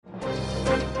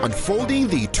unfolding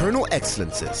the eternal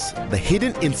excellences, the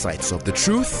hidden insights of the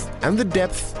truth, and the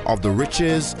depth of the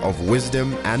riches of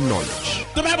wisdom and knowledge.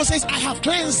 The Bible says, I have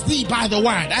cleansed thee by the word.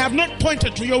 I have not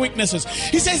pointed to your weaknesses.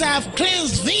 He says, I have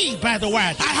cleansed thee by the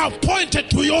word. I have pointed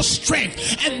to your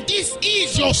strength. And this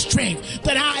is your strength,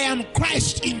 that I am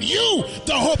Christ in you,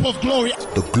 the hope of glory.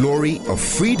 The glory of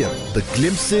freedom, the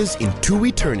glimpses into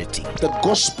eternity. The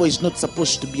gospel is not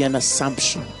supposed to be an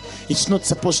assumption. It's not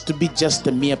supposed to be just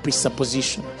a mere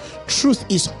presupposition. Truth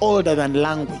is older than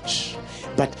language,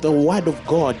 but the word of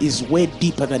God is way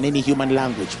deeper than any human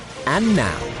language. And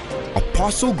now,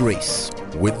 Apostle Grace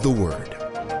with the word.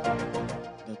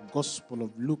 The Gospel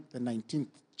of Luke, the 19th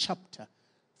chapter,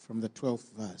 from the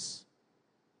 12th verse.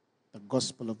 The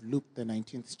Gospel of Luke, the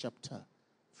 19th chapter,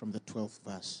 from the 12th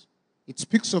verse. It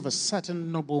speaks of a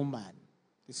certain nobleman.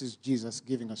 This is Jesus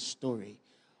giving a story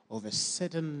of a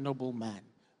certain nobleman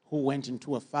who went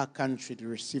into a far country to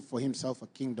receive for himself a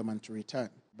kingdom and to return.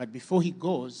 But before he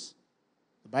goes,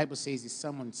 the Bible says he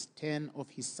summons 10 of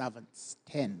his servants,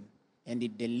 10, and he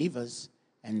delivers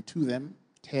unto them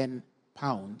 10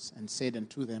 pounds and said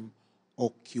unto them,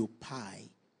 occupy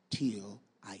till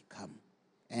I come.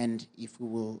 And if we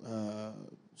will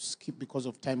skip because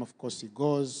of time, of course, he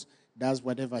goes, does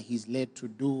whatever he's led to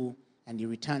do, and he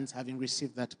returns having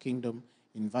received that kingdom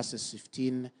in verses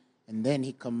 15. And then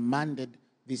he commanded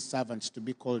these servants to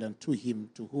be called unto him,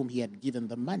 to whom he had given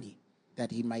the money,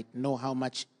 that he might know how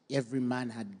much every man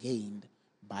had gained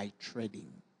by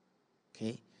trading.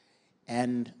 Okay?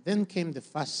 And then came the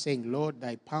first saying, Lord,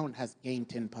 thy pound hath gained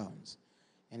 10 pounds.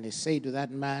 And they say to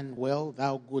that man, well,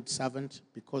 thou good servant,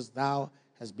 because thou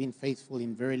hast been faithful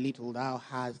in very little, thou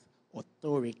hast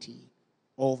authority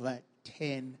over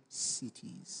 10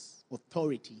 cities.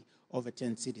 Authority over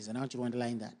 10 cities. And I want you to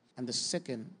underline that. And the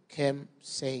second came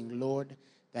saying, Lord,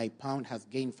 thy pound hath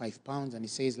gained 5 pounds. And he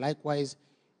says, likewise,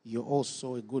 you're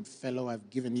also a good fellow. I've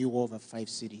given you over 5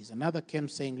 cities. Another came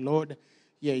saying, Lord,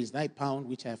 here is thy pound,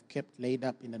 which I have kept laid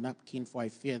up in the napkin, for I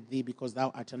fear thee, because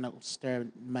thou art an austere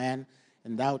man,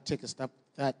 and thou takest up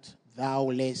that thou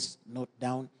layest not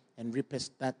down, and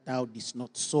reapest that thou didst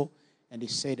not sow. And he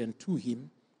said unto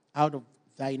him, out of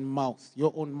thine mouth,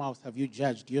 your own mouth, have you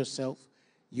judged yourself,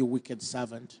 you wicked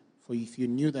servant? For if you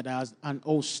knew that I was an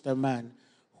austere man,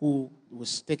 who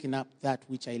was taking up that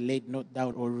which I laid not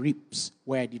down, or reaps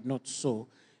where I did not sow,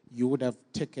 you would have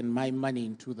taken my money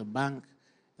into the bank,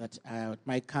 that at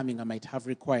my coming I might have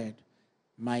required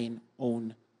mine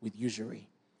own with usury.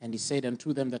 And he said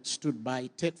unto them that stood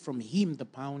by, take from him the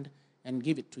pound, and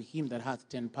give it to him that hath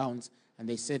 10 pounds. And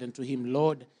they said unto him,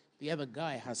 Lord, the other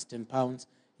guy has 10 pounds.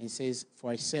 And he says,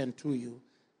 for I say unto you,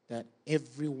 that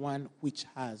everyone which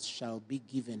has shall be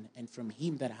given, and from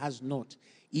him that has not,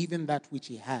 even that which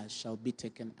he has shall be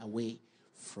taken away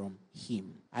from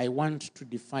him. I want to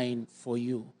define for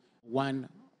you one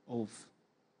of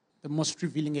the most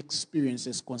revealing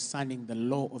experiences concerning the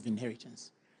law of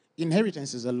inheritance.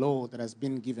 Inheritance is a law that has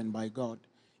been given by God.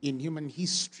 In human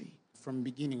history, from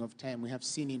beginning of time, we have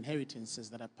seen inheritances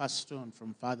that are passed on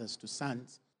from fathers to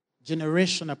sons,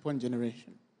 generation upon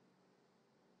generation.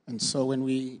 And so when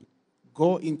we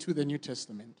go into the New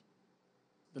Testament,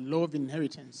 the law of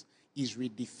inheritance is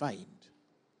redefined.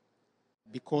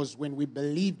 Because when we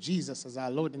believe Jesus as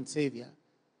our Lord and Savior,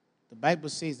 the Bible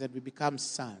says that we become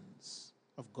sons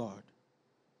of God.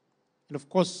 And of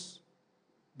course,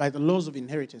 by the laws of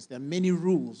inheritance, there are many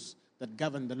rules that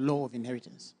govern the law of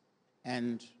inheritance.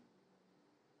 And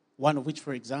one of which,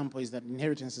 for example, is that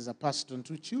inheritances are passed on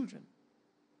to children,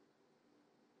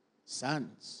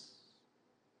 sons.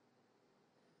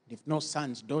 If no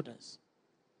sons, daughters.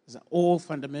 These are all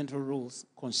fundamental rules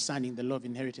concerning the law of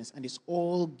inheritance, and it's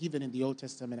all given in the Old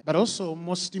Testament. But also,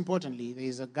 most importantly, there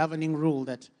is a governing rule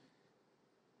that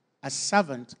a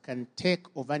servant can take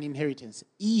of an inheritance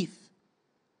if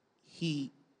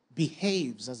he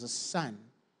behaves as a son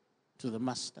to the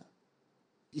master.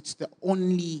 It's the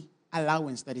only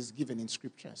allowance that is given in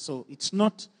Scripture. So it's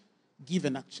not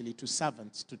given actually to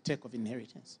servants to take of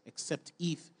inheritance, except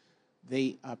if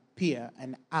they appear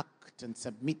and act and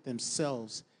submit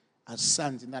themselves as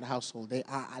sons in that household. They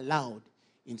are allowed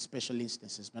in special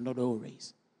instances, but not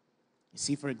always. You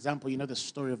see, for example, you know the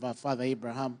story of our father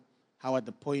Abraham, how at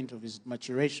the point of his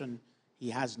maturation,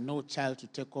 he has no child to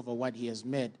take over what he has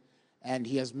made. And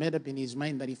he has made up in his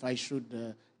mind that if I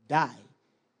should die,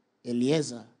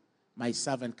 Eliezer, my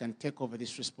servant, can take over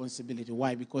this responsibility.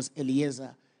 Why? Because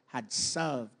Eliezer had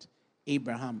served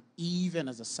Abraham even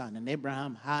as a son. And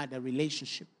Abraham had a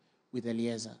relationship with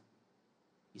Eliezer.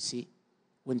 You see,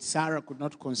 when Sarah could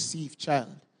not conceive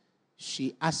child,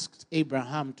 she asked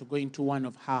Abraham to go into one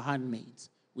of her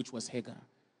handmaids, which was Hagar.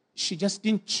 She just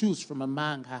didn't choose from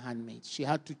among her handmaids. She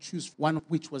had to choose one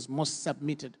which was most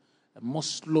submitted,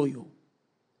 most loyal.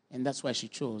 And that's why she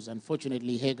chose.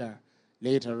 Unfortunately, Hagar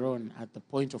later on at the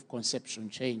point of conception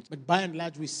changed. But by and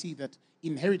large, we see that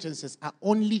inheritances are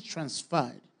only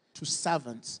transferred to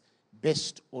servants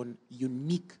based on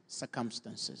unique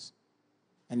circumstances.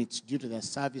 And it's due to their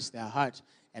service, their heart,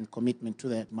 and commitment to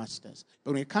their masters.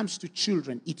 But when it comes to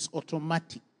children, it's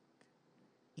automatic.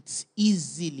 It's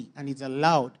easily and it's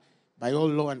allowed by all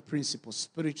law and principle,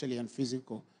 spiritually and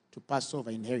physical, to pass over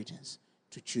inheritance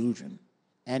to children.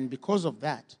 And because of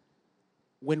that,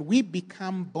 when we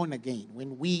become born again,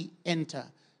 when we enter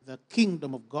the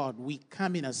kingdom of God, we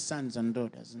come in as sons and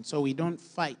daughters. And so we don't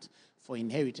fight for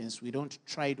inheritance. We don't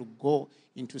try to go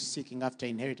into seeking after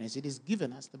inheritance. It is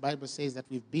given us. The Bible says that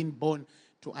we've been born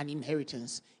to an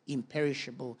inheritance,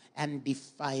 imperishable,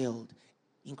 undefiled,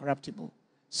 incorruptible.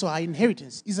 So our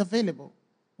inheritance is available.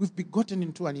 We've begotten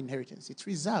into an inheritance. It's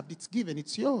reserved, it's given,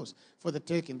 it's yours for the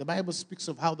taking. The Bible speaks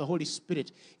of how the Holy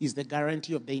Spirit is the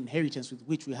guarantee of the inheritance with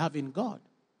which we have in God.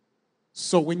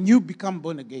 So when you become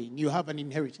born again, you have an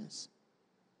inheritance.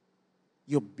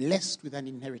 You're blessed with an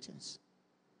inheritance.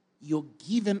 You're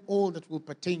given all that will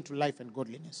pertain to life and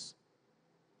godliness.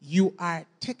 You are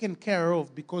taken care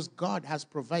of because God has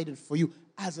provided for you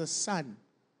as a son.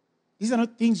 These are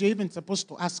not things you're even supposed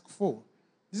to ask for.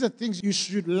 These are things you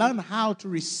should learn how to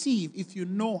receive if you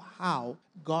know how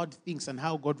God thinks and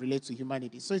how God relates to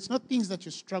humanity. So it's not things that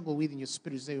you struggle with in your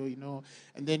spirit, say, and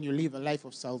then you live a life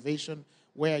of salvation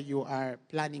where you are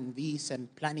planning this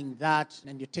and planning that,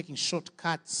 and you're taking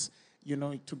shortcuts,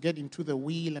 to get into the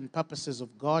will and purposes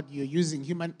of God. You're using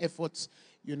human efforts,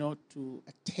 to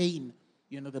attain,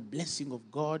 the blessing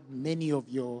of God. Many of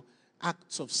your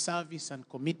acts of service and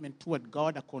commitment toward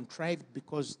God are contrived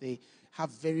because they have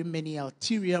very many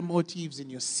ulterior motives in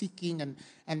your seeking,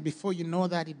 and before you know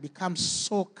that, it becomes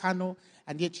so carnal,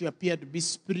 and yet you appear to be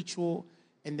spiritual.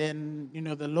 And then,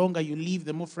 the longer you live,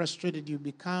 the more frustrated you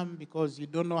become because you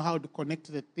don't know how to connect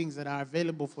to the things that are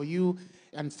available for you.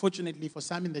 Unfortunately, for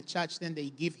some in the church, then they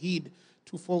give heed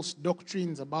to false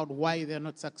doctrines about why they're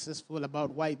not successful, about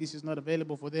why this is not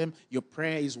available for them. Your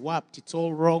prayer is warped. It's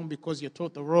all wrong because you're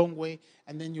taught the wrong way.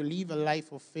 And then you live a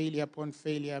life of failure upon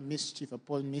failure, mischief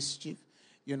upon mischief.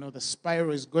 The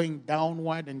spiral is going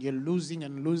downward and you're losing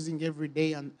and losing every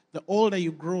day. And the older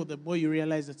you grow, the more you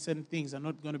realize that certain things are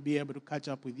not going to be able to catch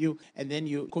up with you. And then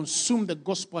you consume the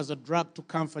gospel as a drug to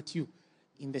comfort you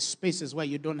in the spaces where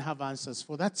you don't have answers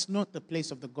for. That's not the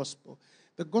place of the gospel.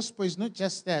 The gospel is not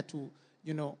just there to,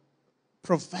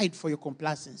 provide for your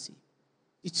complacency.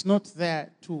 It's not there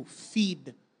to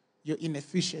feed your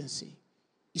inefficiency.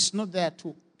 It's not there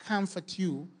to comfort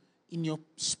you in your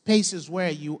spaces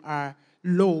where you are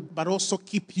low, but also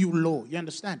keep you low. You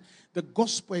understand? The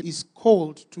gospel is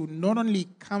called to not only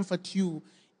comfort you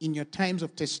in your times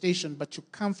of testation, but to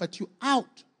comfort you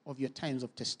out of your times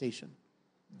of testation.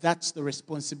 That's the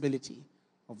responsibility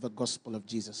of the gospel of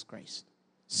Jesus Christ.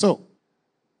 So,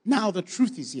 now the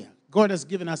truth is here. God has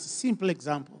given us a simple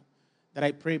example that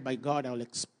I pray by God I'll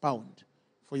expound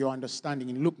for your understanding.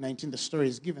 In Luke 19, the story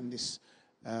is given. This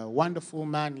wonderful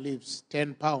man leaves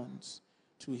 10 pounds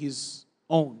to his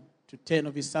own, to 10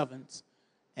 of his servants,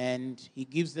 and he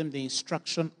gives them the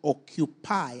instruction,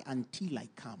 occupy until I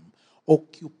come.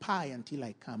 Occupy until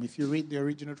I come. If you read the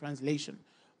original translation,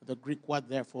 the Greek word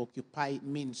there for occupy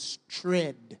means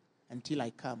tread until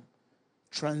I come.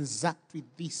 Transact with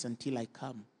this until I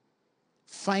come.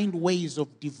 Find ways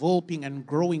of developing and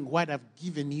growing what I've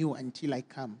given you until I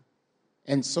come.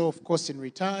 And so, of course, in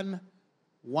return,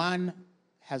 one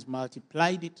has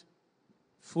multiplied it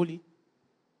fully,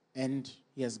 and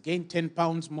he has gained 10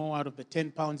 pounds more out of the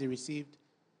 10 pounds he received.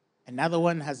 Another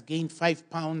one has gained 5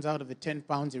 pounds out of the 10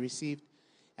 pounds he received.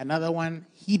 Another one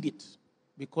hid it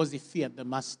because he feared the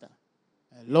master.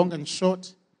 Long and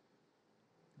short,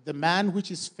 the man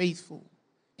which is faithful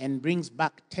and brings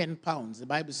back 10 pounds, the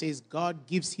Bible says God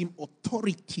gives him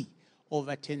authority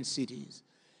over 10 cities.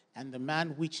 And the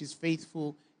man which is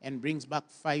faithful and brings back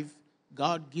 5,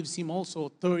 God gives him also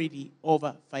authority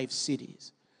over 5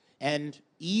 cities. And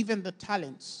even the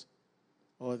talents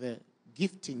or the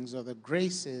giftings or the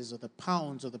graces or the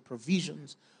pounds or the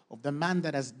provisions of the man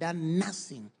that has done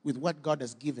nothing with what God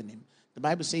has given him, the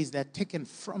Bible says they're taken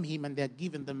from him and they're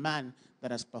given the man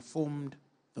that has performed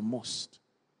the most.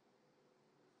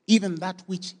 Even that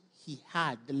which he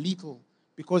had, the little,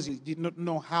 because he did not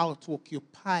know how to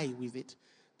occupy with it,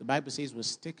 the Bible says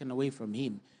was taken away from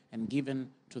him and given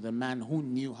to the man who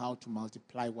knew how to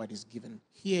multiply what is given.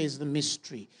 Here is the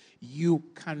mystery. You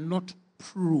cannot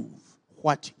prove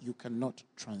what you cannot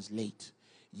translate.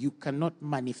 You cannot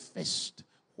manifest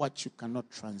what you cannot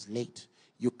translate.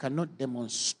 You cannot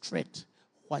demonstrate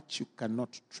what you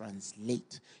cannot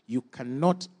translate. You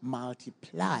cannot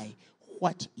multiply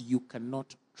what you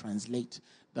cannot translate.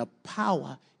 The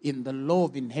power in the law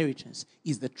of inheritance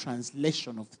is the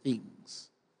translation of things.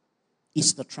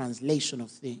 It's the translation of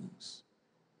things.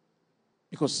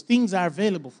 Because things are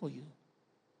available for you.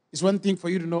 It's one thing for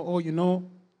you to know, oh, you know,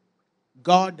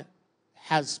 God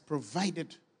has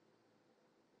provided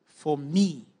for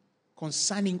me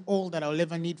concerning all that I'll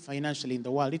ever need financially in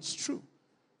the world. It's true.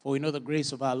 For we know the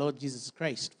grace of our Lord Jesus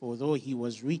Christ. For though he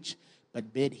was rich,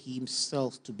 but bade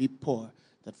himself to be poor,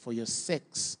 that for your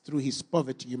sakes, through his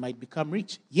poverty, you might become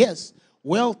rich. Yes,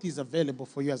 wealth is available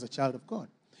for you as a child of God.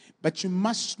 But you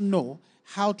must know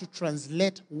how to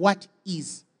translate what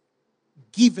is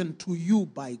given to you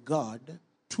by God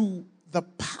to the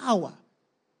power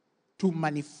to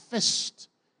manifest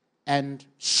and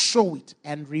show it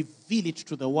and reveal it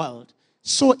to the world,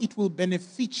 so it will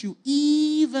benefit you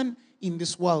even in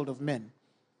this world of men.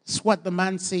 It's what the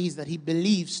man says, that he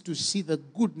believes to see the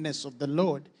goodness of the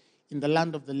Lord in the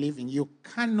land of the living. You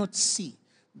cannot see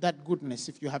that goodness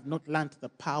if you have not learned the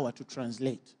power to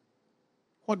translate.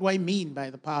 What do I mean by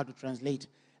the power to translate?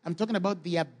 I'm talking about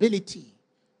the ability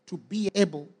to be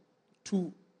able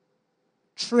to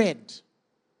trade,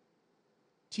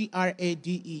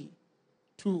 T-R-A-D-E,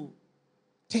 to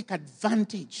take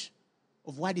advantage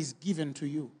of what is given to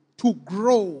you, to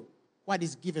grow what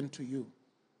is given to you,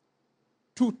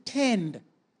 to tend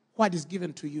what is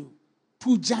given to you,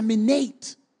 to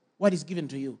germinate what is given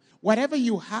to you. Whatever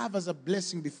you have as a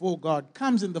blessing before God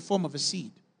comes in the form of a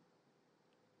seed.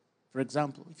 For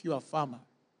example, if you are a farmer,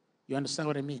 you understand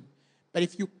what I mean? But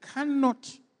if you cannot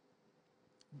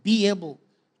be able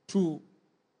to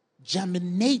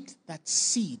germinate that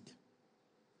seed,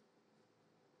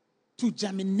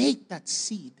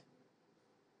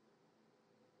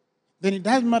 then it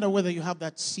doesn't matter whether you have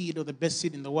that seed or the best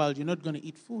seed in the world, you're not going to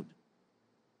eat food.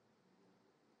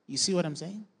 You see what I'm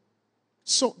saying?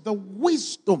 So the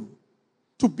wisdom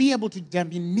to be able to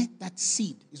germinate that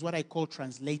seed is what I call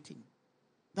translating.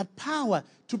 The power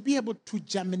to be able to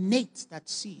germinate that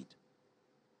seed.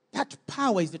 That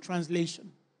power is the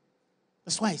translation.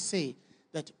 That's why I say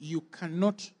that you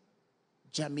cannot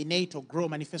germinate or grow,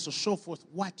 manifest or show forth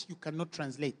what you cannot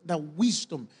translate. The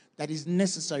wisdom that is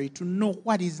necessary to know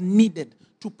what is needed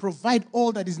to provide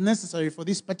all that is necessary for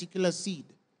this particular seed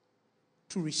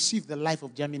to receive the life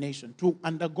of germination, to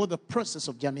undergo the process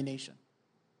of germination.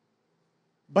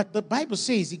 But the Bible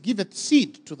says he giveth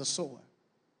seed to the sower.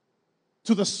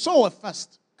 To the sower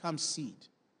first comes seed.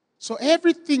 So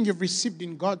everything you've received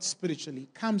in God spiritually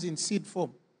comes in seed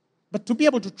form. But to be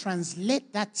able to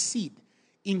translate that seed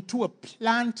into a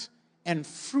plant and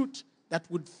fruit that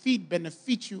would feed,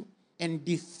 benefit you, and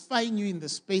define you in the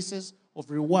spaces of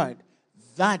reward,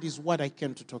 that is what I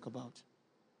came to talk about.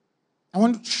 I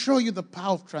want to show you the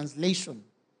power of translation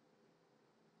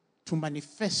to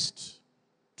manifest,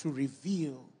 to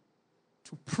reveal,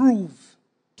 to prove,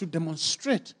 to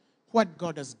demonstrate what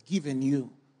God has given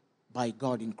you by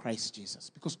God in Christ Jesus.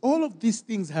 Because all of these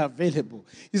things are available.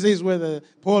 He says whether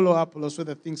Paul or Apollos,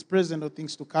 whether things present or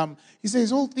things to come, he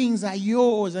says all things are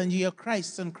yours and you are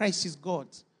Christ's and Christ is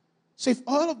God's. So if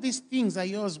all of these things are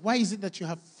yours, why is it that you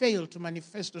have failed to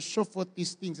manifest or show forth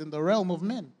these things in the realm of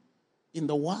men? In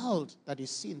the world that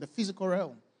is seen, the physical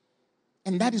realm.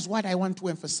 And that is what I want to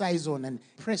emphasize on and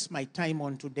press my time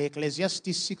on today. Ecclesiastes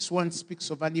 6:1 speaks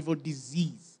of an evil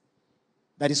disease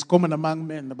that is common among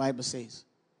men, the Bible says.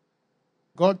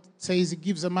 God says he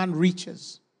gives a man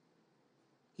riches.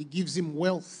 He gives him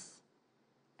wealth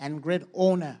and great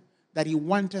honor, that he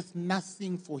wanteth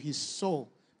nothing for his soul,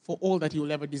 for all that he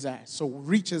will ever desire. So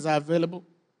riches are available.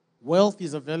 Wealth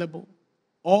is available.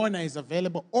 Honor is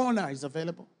available. Honor is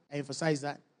available. I emphasize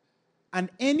that. And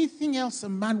anything else a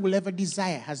man will ever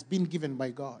desire has been given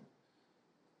by God.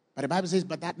 But the Bible says,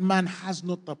 but that man has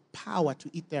not the power to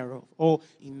eat thereof. Or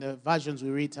in the versions we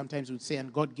read, sometimes we would say,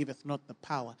 and God giveth not the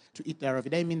power to eat thereof. It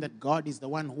doesn't mean that God is the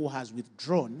one who has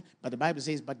withdrawn. But the Bible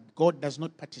says, but God does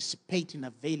not participate in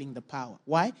availing the power.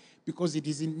 Why? Because it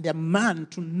is in the man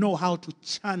to know how to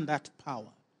churn that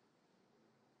power.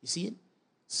 You see it?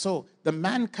 So the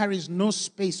man carries no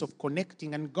space of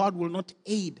connecting, and God will not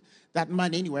aid that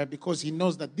man anywhere, because he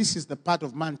knows that this is the part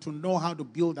of man to know how to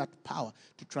build that power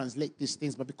to translate these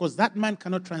things. But because that man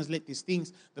cannot translate these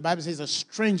things, the Bible says a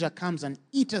stranger comes and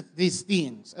eateth these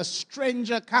things. A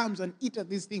stranger comes and eateth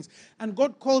these things. And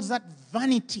God calls that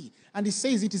vanity. And he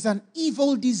says it is an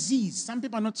evil disease. Some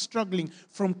people are not struggling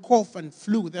from cough and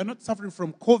flu. They're not suffering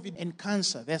from COVID and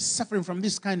cancer. They're suffering from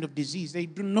this kind of disease. They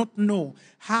do not know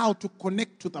how to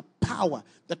connect to the power power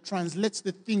that translates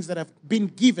the things that have been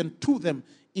given to them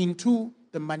into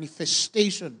the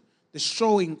manifestation, the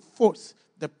showing forth,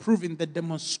 the proving, the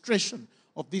demonstration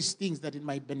of these things that it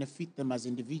might benefit them as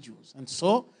individuals. And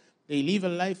so they live a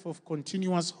life of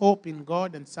continuous hope in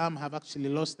God, and some have actually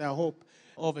lost their hope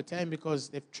over time because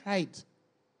they've tried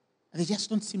and they just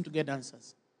don't seem to get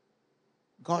answers.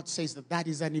 God says that that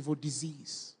is an evil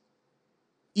disease.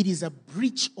 It is a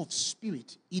breach of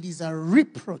spirit. It is a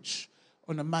reproach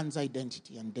on a man's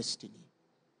identity and destiny.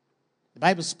 The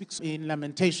Bible speaks in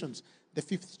Lamentations, the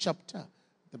 5th chapter.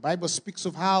 The Bible speaks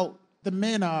of how the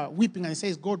men are weeping, and it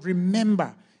says, God,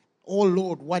 remember, O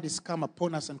Lord, what is come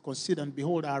upon us, and consider and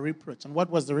behold our reproach. And what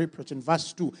was the reproach? In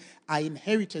verse 2, our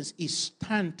inheritance is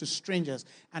turned to strangers,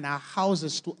 and our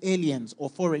houses to aliens or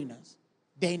foreigners.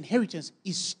 Their inheritance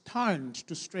is turned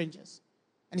to strangers.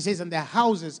 And he says, and their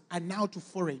houses are now to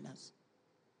foreigners.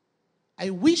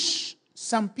 I wish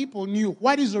some people knew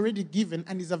what is already given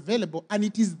and is available, and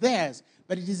it is theirs,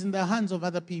 but it is in the hands of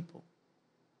other people.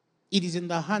 It is in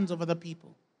the hands of other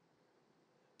people.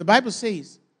 The Bible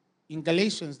says in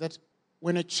Galatians that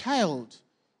when a child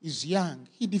is young,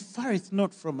 he differeth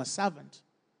not from a servant.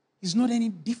 He's not any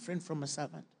different from a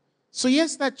servant. So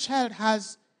yes, that child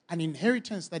has an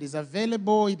inheritance that is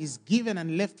available, it is given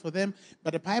and left for them.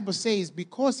 But the Bible says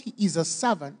because he is a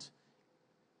servant,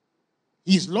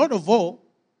 he is Lord of all,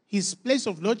 his place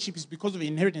of lordship is because of the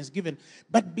inheritance given.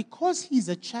 But because he is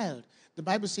a child, the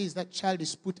Bible says that child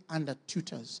is put under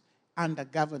tutors, under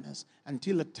governors,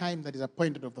 until the time that is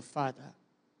appointed of the father.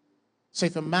 So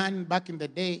if a man back in the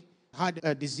day had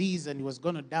a disease and he was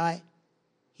going to die,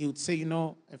 he would say,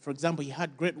 for example, he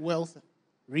had great wealth,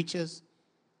 riches,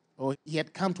 or he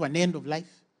had come to an end of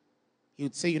life. He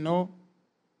would say,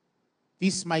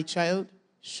 this, my child,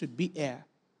 should be heir.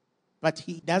 But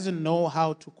he doesn't know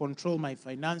how to control my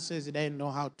finances. He doesn't know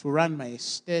how to run my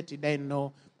estate. He doesn't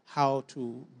know how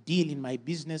to deal in my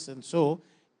business. And so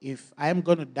if I am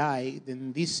going to die,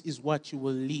 then this is what you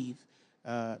will leave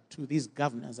to these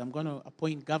governors. I'm going to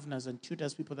appoint governors and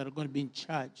tutors, people that are going to be in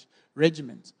charge,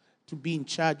 regiments, to be in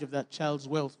charge of that child's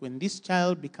wealth. When this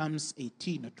child becomes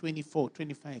 18 or 24,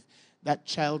 25, that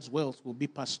child's wealth will be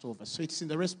passed over. So it's in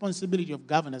the responsibility of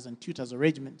governors and tutors or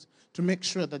regiments to make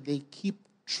sure that they keep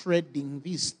treading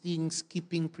these things,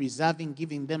 keeping, preserving,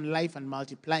 giving them life and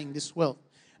multiplying this wealth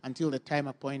until the time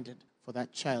appointed for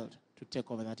that child to take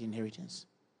over that inheritance.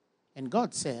 And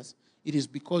God says, it is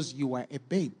because you are a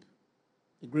babe.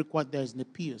 The Greek word there is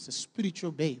nepios, a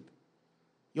spiritual babe.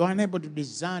 You are unable to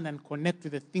discern and connect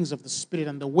with the things of the Spirit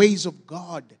and the ways of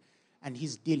God and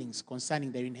His dealings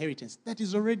concerning their inheritance. That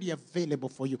is already available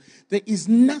for you. There is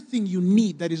nothing you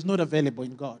need that is not available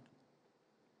in God.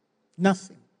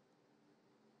 Nothing.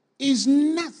 Is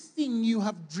nothing you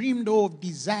have dreamed of,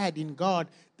 desired in God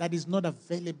that is not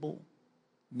available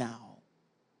now.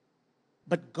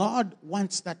 But God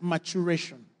wants that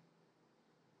maturation.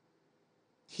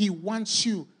 He wants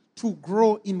you to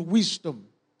grow in wisdom.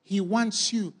 He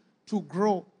wants you to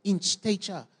grow in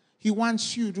stature. He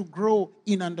wants you to grow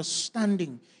in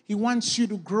understanding. He wants you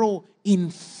to grow in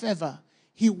favor.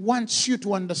 He wants you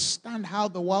to understand how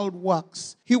the world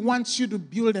works. He wants you to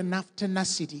build enough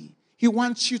tenacity. He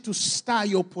wants you to stir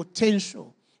your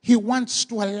potential. He wants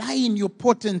to align your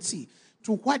potency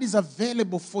to what is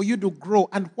available for you to grow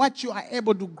and what you are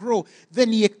able to grow.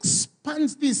 Then He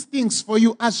expands these things for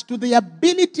you as to the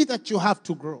ability that you have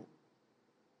to grow.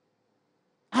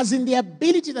 As in the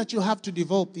ability that you have to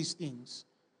develop these things.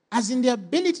 As in the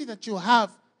ability that you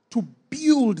have to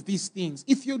build these things.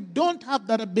 If you don't have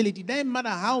that ability, it doesn't matter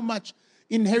how much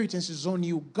inheritance is on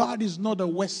you. God is not a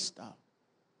waster.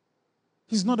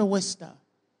 He's not a waster.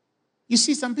 You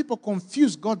see, some people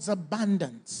confuse God's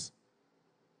abundance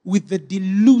with the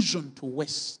delusion to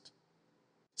waste.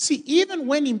 See, even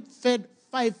when He fed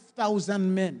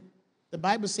 5,000 men, the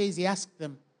Bible says He asked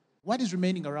them, what is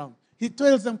remaining around? He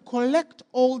tells them, collect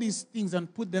all these things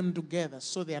and put them together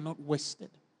so they are not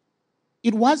wasted.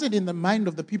 It wasn't in the mind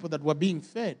of the people that were being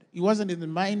fed. It wasn't in the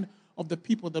mind of the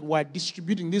people that were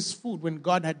distributing this food when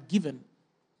God had given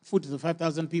food to the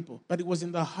 5,000 people. But it was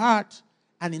in the heart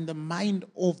and in the mind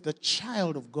of the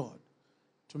child of God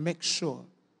to make sure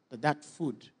that that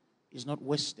food is not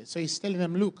wasted. So He's telling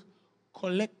them, look,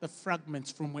 collect the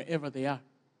fragments from wherever they are,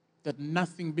 that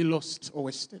nothing be lost or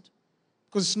wasted.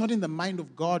 Because it's not in the mind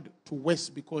of God to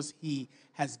waste because He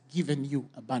has given you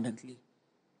abundantly.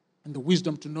 And the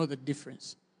wisdom to know the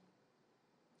difference.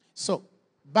 So,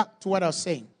 back to what I was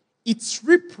saying. It's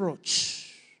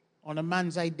reproach on a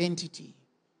man's identity.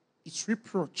 It's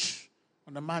reproach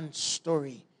on a man's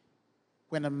story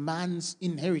when a man's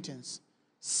inheritance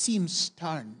seems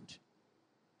turned.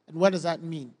 And what does that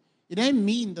mean? It doesn't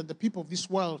mean that the people of this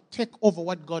world take over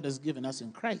what God has given us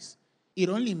in Christ. It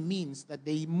only means that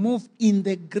they move in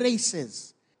the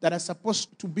graces that are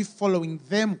supposed to be following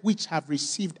them which have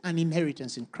received an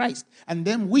inheritance in Christ. And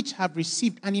them which have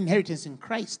received an inheritance in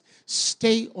Christ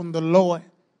stay on the lower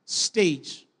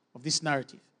stage of this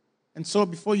narrative. And so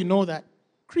before you know that,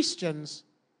 Christians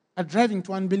are driving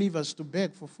to unbelievers to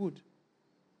beg for food.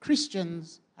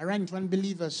 Christians are running to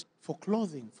unbelievers for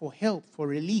clothing, for help, for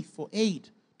relief, for aid,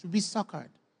 to be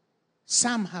succored.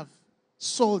 Some have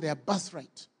sold their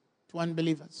birthright to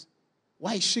unbelievers.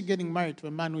 Why is she getting married to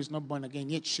a man who is not born again?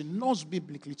 Yet she knows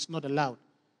biblically it's not allowed.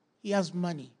 He has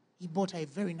money. He bought her a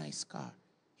very nice car.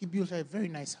 He built her a very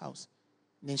nice house.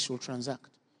 And then she'll transact.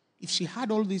 If she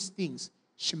had all these things,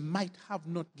 she might have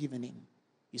not given in.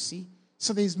 You see?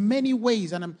 So there's many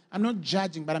ways, and I'm not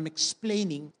judging, but I'm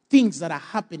explaining things that are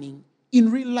happening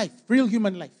in real life, real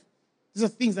human life. These are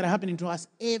things that are happening to us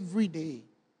every day.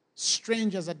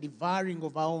 Strangers are devouring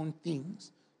of our own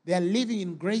things. They are living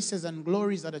in graces and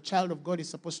glories that a child of God is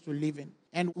supposed to live in.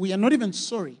 And we are not even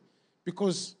sorry,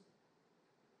 because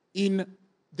in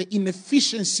the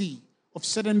inefficiency of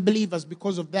certain believers,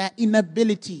 because of their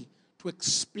inability to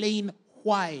explain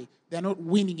why they're not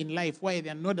winning in life, why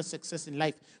they're not a success in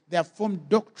life, they have formed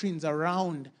doctrines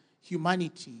around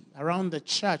humanity, around the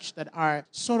church, that are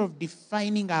sort of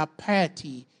defining our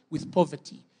piety with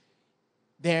poverty.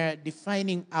 They're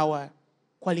defining our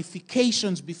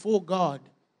qualifications before God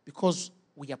because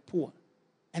we are poor.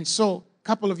 And so, a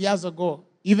couple of years ago,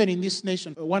 even in this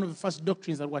nation, one of the first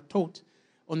doctrines that were taught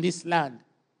on this land,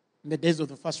 in the days of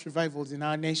the first revivals in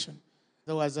our nation,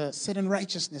 there was a certain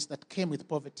righteousness that came with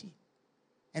poverty.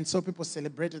 And so people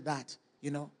celebrated that,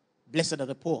 blessed are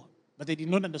the poor. But they did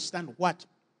not understand what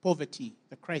poverty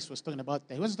that Christ was talking about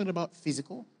there. He wasn't talking about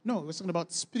physical. No, he was talking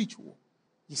about spiritual.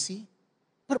 You see?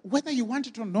 But whether you want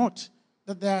it or not,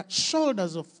 that there are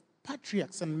shoulders of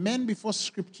patriarchs and men before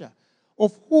Scripture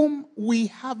of whom we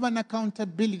have an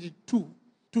accountability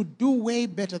to do way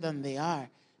better than they are,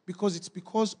 because it's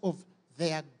because of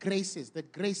their graces, the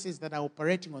graces that are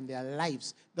operating on their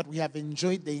lives, that we have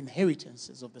enjoyed the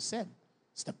inheritances of the same.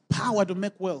 It's the power to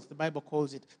make wealth, the Bible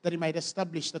calls it, that he might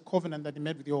establish the covenant that he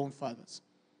made with your own fathers.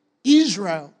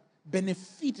 Israel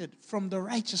benefited from the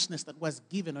righteousness that was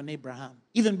given on Abraham,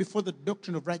 even before the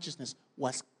doctrine of righteousness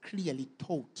was clearly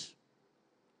taught.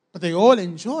 But they all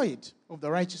enjoyed of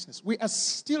the righteousness. We are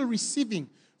still receiving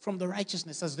from the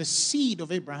righteousness as the seed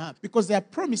of Abraham, because there are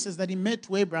promises that he made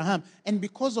to Abraham, and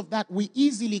because of that, we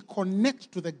easily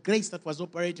connect to the grace that was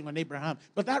operating on Abraham.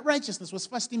 But that righteousness was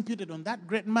first imputed on that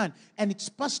great man, and it's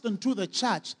passed on to the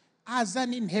church as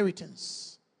an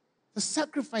inheritance. The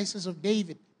sacrifices of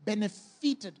David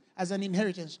benefited as an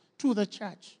inheritance to the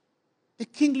church. The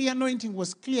kingly anointing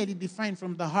was clearly defined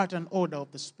from the heart and order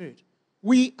of the Spirit.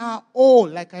 We are all,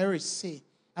 like I always say,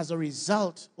 as a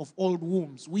result of old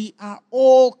wombs. We are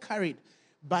all carried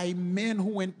by men who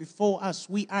went before us.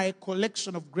 We are a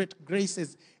collection of great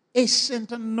graces,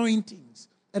 ancient anointings,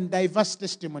 and diverse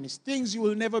testimonies, things you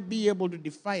will never be able to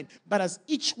define. But as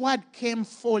each word came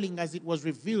falling, as it was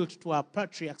revealed to our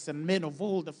patriarchs and men of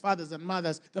old, the fathers and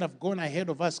mothers that have gone ahead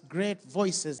of us, great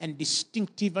voices and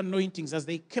distinctive anointings, as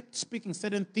they kept speaking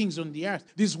certain things on the earth,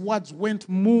 these words went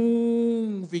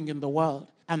moving in the world,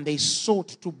 and they sought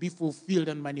to be fulfilled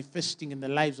and manifesting in the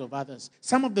lives of others.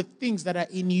 Some of the things that are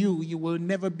in you, you will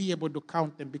never be able to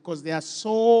count them, because they are so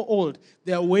old.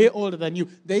 They are way older than you.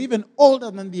 They're even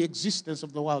older than the existence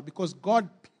of the world, because God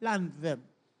planned them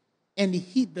and He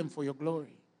hid them for your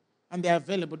glory. And they're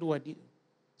available to what you do.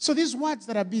 So these words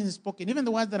that are being spoken, even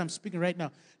the words that I'm speaking right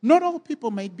now, not all people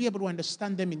might be able to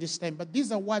understand them in this time, but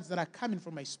these are words that are coming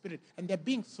from my spirit, and they're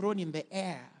being thrown in the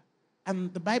air.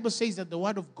 And the Bible says that the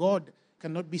word of God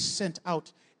cannot be sent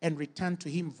out and return to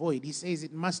him void. He says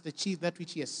it must achieve that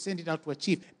which he has sent it out to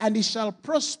achieve. And it shall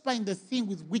prosper in the thing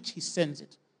with which he sends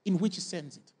it, in which he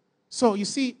sends it. So you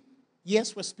see,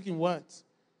 yes, we're speaking words.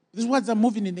 These words are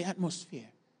moving in the atmosphere.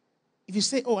 If you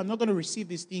say, I'm not going to receive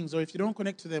these things, or if you don't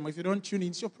connect to them, or if you don't tune in,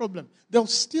 it's your problem. They'll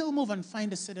still move and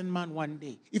find a certain man one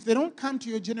day. If they don't come to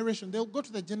your generation, they'll go to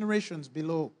the generations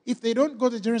below. If they don't go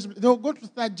to the generations, they'll go to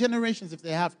third generations if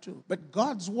they have to. But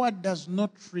God's word does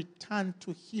not return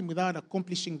to him without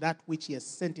accomplishing that which he has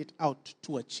sent it out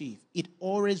to achieve. It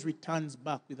always returns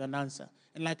back with an answer.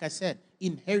 And like I said,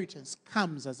 inheritance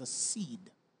comes as a seed.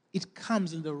 It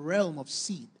comes in the realm of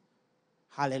seed.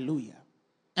 Hallelujah.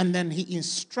 And then he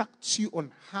instructs you on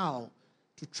how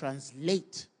to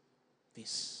translate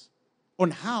this, on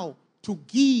how to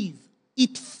give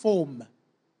it form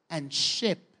and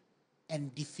shape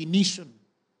and definition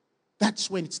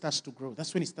That's when it starts to grow.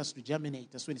 That's when it starts to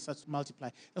germinate. That's when it starts to multiply.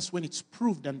 That's when it's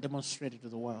proved and demonstrated to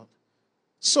the world.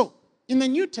 So, in the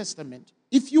New Testament,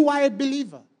 if you are a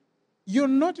believer, you're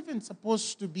not even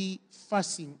supposed to be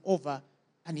fussing over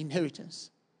an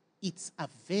inheritance. It's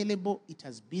available. It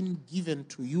has been given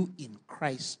to you in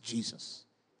Christ Jesus.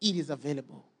 It is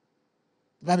available.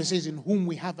 The Bible says, in whom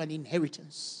we have an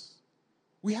inheritance.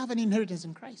 We have an inheritance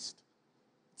in Christ.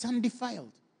 It's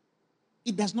undefiled.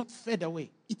 It does not fade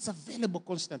away. It's available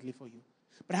constantly for you.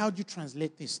 But how do you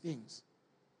translate these things?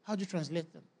 How do you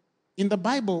translate them? In the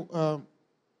Bible,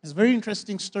 there's very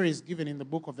interesting stories given in the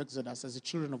book of Exodus as the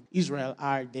children of Israel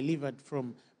are delivered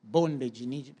from bondage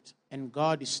in Egypt. And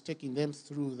God is taking them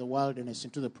through the wilderness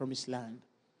into the promised land.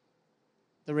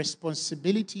 The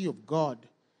responsibility of God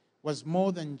was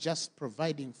more than just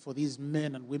providing for these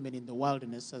men and women in the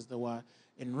wilderness as they were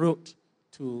en route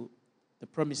to the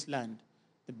promised land.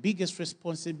 The biggest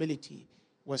responsibility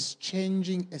was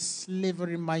changing a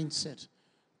slavery mindset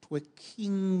to a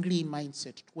kingly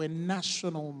mindset, to a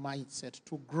national mindset,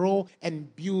 to grow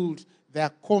and build their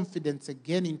confidence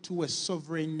again into a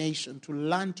sovereign nation, to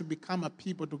learn to become a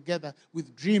people together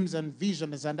with dreams and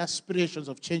visions and aspirations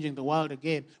of changing the world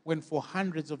again, when for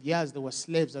hundreds of years they were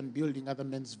slaves and building other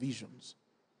men's visions.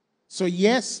 So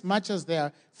yes, much as they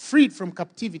are freed from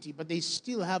captivity, but they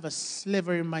still have a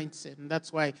slavery mindset. And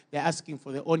that's why they're asking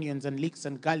for the onions and leeks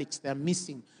and garlics. They're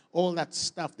missing all that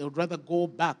stuff. They would rather go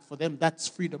back. For them, that's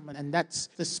freedom. And that's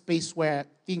the space where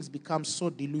things become so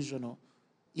delusional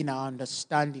in our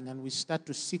understanding. And we start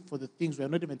to seek for the things we're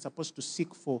not even supposed to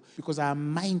seek for, because our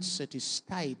mindset is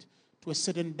tied to a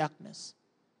certain darkness.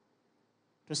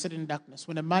 To a certain darkness.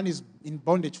 When a man is in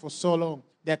bondage for so long,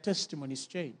 their testimonies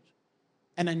change.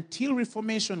 And until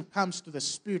reformation comes to the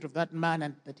spirit of that man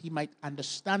and that he might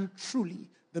understand truly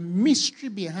the mystery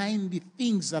behind the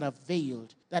things that are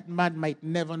veiled, that man might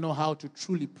never know how to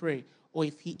truly pray. Or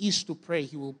if he is to pray,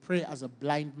 he will pray as a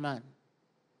blind man.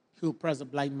 He will pray as a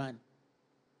blind man.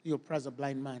 He will pray as a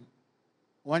blind man.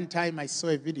 One time I saw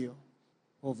a video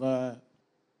of a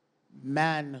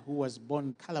man who was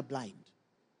born colorblind.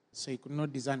 So he could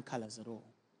not discern colors at all.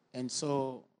 And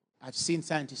so I've seen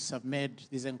scientists have made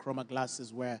these Enchroma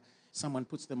glasses where someone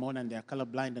puts them on and they're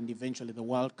colorblind, and eventually the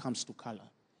world comes to color.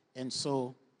 And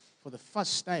so for the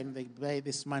first time, they buy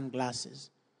this man glasses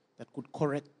that could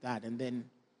correct that. And then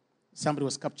somebody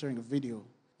was capturing a video,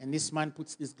 and this man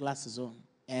puts these glasses on.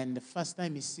 And the first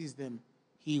time he sees them,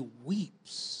 he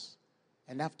weeps.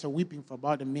 And after weeping for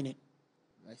about a minute,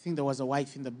 I think there was a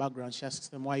wife in the background. She asks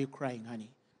them, "Why are you crying,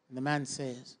 honey?" And the man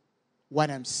says,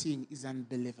 "What I'm seeing is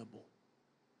unbelievable.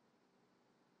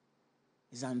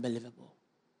 Is unbelievable."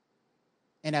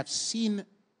 And I've seen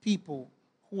people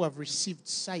who have received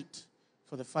sight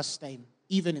for the first time,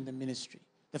 even in the ministry.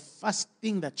 The first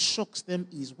thing that shocks them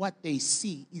is what they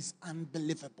see is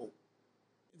unbelievable.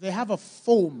 They have a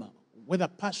form, whether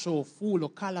partial or full or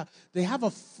color, they have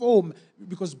a form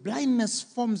because blindness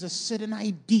forms a certain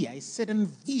idea, a certain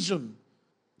vision.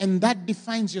 And that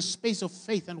defines your space of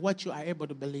faith and what you are able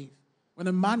to believe. When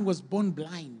a man was born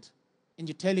blind and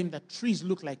you tell him that trees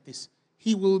look like this,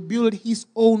 he will build his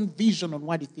own vision on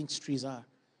what he thinks trees are.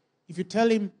 If you tell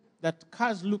him that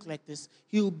cars look like this,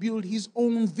 he'll build his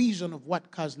own vision of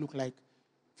what cars look like.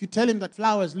 If you tell him that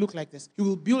flowers look like this, he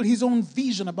will build his own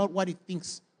vision about what he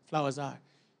thinks flowers are.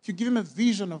 If you give him a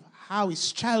vision of how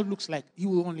his child looks like, he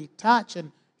will only touch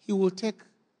and he will take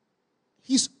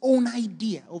his own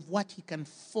idea of what he can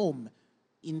form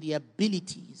in the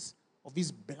abilities of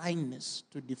his blindness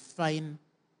to define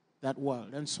that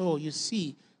world. And so you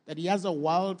see that he has a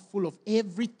world full of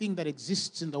everything that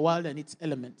exists in the world and its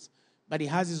elements, but he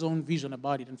has his own vision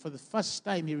about it. And for the first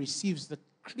time, he receives the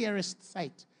clearest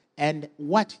sight, and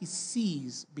what he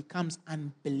sees becomes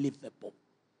unbelievable.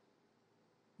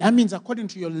 That means according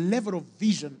to your level of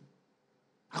vision,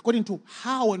 according to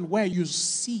how and where you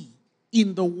see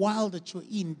in the world that you're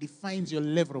in, defines your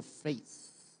level of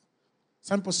faith.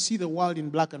 Some people see the world in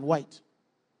black and white.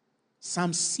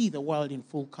 Some see the world in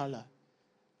full color.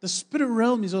 The spirit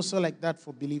realm is also like that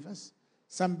for believers.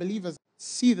 Some believers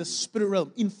see the spirit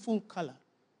realm in full color.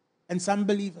 And some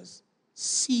believers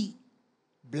see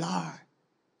blur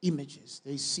images.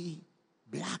 They see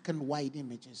black and white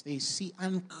images. They see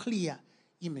unclear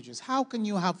images. How can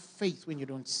you have faith when you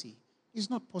don't see? It's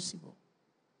not possible.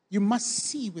 You must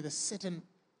see with a certain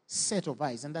set of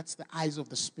eyes, and that's the eyes of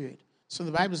the Spirit. So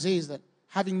the Bible says that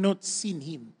having not seen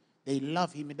him, they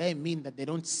love him. It doesn't mean that they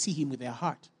don't see him with their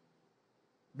heart.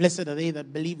 Blessed are they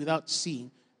that believe without seeing.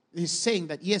 He's saying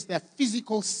that, yes, their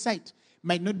physical sight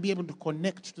might not be able to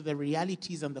connect to the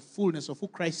realities and the fullness of who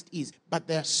Christ is, but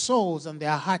their souls and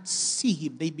their hearts see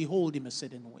him. They behold him a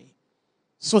certain way.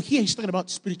 So here he's talking about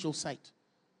spiritual sight.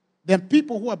 There are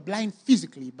people who are blind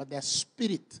physically, but their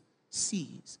spirit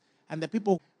sees. And there are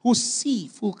people who see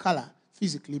full color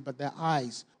physically, but their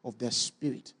eyes of their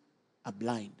spirit are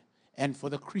blind. And for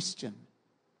the Christian,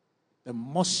 the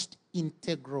most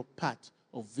integral part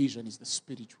of vision is the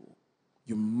spiritual.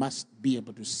 You must be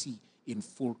able to see in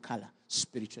full color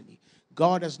spiritually.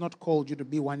 God has not called you to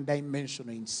be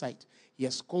one-dimensional in sight. He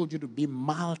has called you to be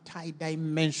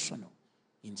multi-dimensional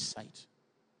in sight.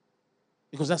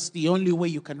 Because that's the only way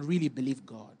you can really believe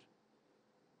God.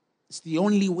 It's the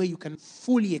only way you can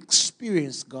fully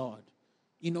experience God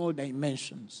in all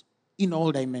dimensions. In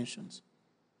all dimensions.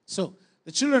 So,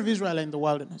 the children of Israel are in the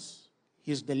wilderness.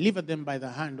 He has delivered them by the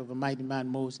hand of a mighty man,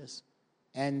 Moses.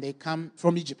 And they come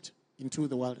from Egypt into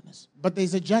the wilderness. But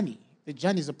there's a journey. The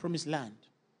journey is a promised land.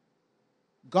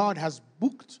 God has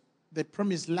booked the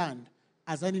promised land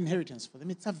as an inheritance for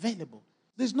them. It's available.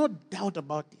 There's no doubt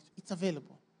about it. It's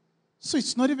available. So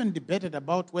it's not even debated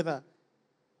about whether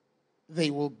they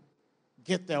will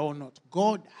get there or not.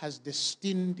 God has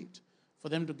destined it for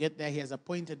them to get there. He has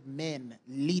appointed men,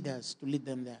 leaders, to lead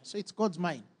them there. So it's God's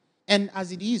mind. And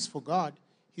as it is for God,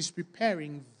 He's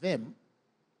preparing them.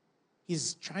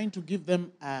 He's trying to give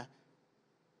them a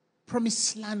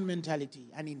promised land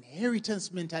mentality, an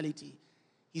inheritance mentality.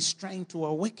 He's trying to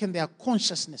awaken their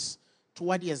consciousness to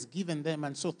what He has given them.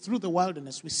 And so through the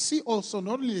wilderness, we see also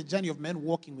not only the journey of men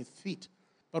walking with feet,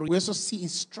 but we also see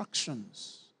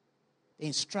instructions. The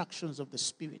instructions of the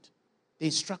Spirit. The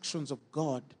instructions of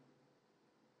God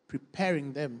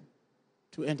preparing them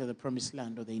to enter the promised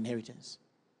land or the inheritance.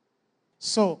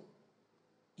 So,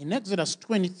 in Exodus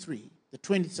 23, the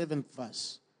 27th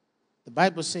verse, the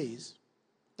Bible says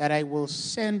that I will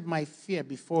send my fear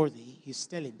before thee. He's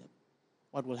telling them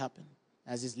what will happen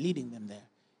as He's leading them there.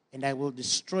 And I will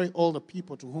destroy all the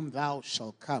people to whom thou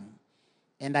shalt come.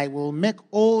 And I will make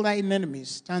all thine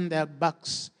enemies turn their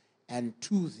backs and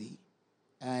to thee.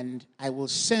 And I will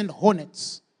send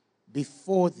hornets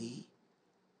before thee,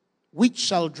 which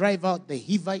shall drive out the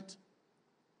Hivite,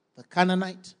 the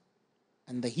Canaanite,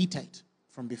 and the Hittite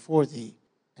from before thee.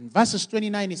 And verses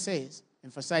 29, it says,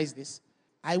 emphasize this,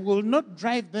 I will not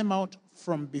drive them out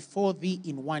from before thee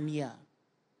in 1 year.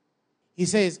 He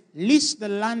says, lest the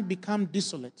land become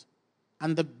desolate,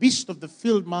 and the beasts of the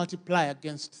field multiply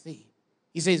against thee.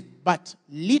 He says, but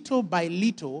little by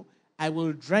little I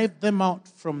will drive them out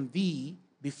from thee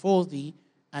before thee,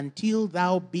 until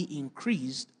thou be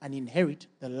increased and inherit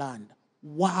the land.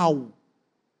 Wow.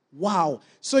 Wow.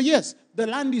 So yes, the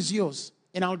land is yours,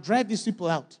 and I'll drive these people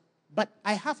out. But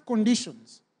I have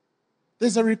conditions.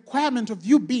 There's a requirement of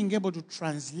you being able to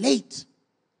translate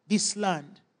this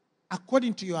land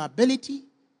according to your ability,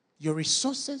 your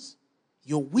resources,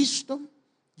 your wisdom,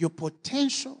 your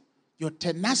potential, your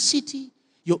tenacity,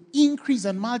 your increase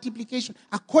and multiplication,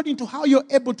 according to how you're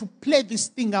able to play this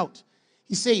thing out.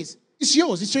 He says, it's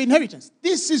yours, it's your inheritance.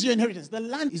 This is your inheritance. The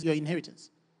land is your inheritance.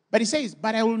 But he says,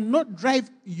 but I will not drive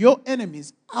your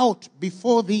enemies out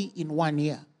before thee in 1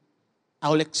 year. I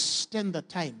will extend the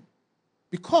time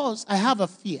because I have a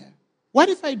fear. What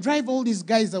if I drive all these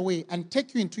guys away and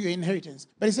take you into your inheritance?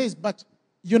 But he says, but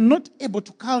you're not able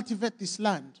to cultivate this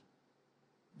land.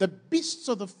 The beasts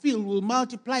of the field will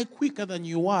multiply quicker than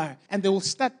you are, and they will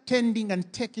start tending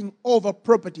and taking over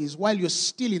properties while you're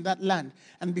still in that land.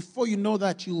 And before you know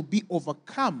that, you'll be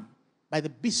overcome by the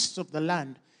beasts of the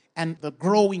land and the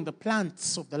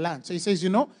plants of the land. So he says,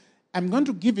 I'm going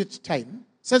to give it time.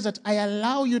 Says that I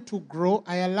allow you to grow,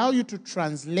 I allow you to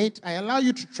translate, I allow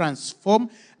you to transform,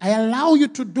 I allow you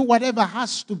to do whatever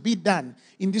has to be done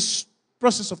in this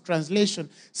process of translation,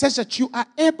 such that you are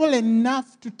able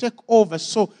enough to take over.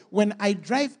 So when I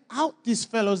drive out these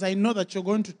fellows, I know that you're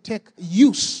going to take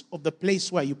use of the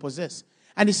place where you possess.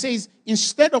 And he says,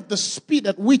 instead of the speed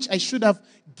at which I should have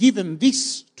given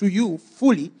this to you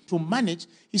fully to manage,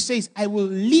 he says, I will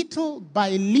little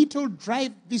by little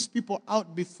drive these people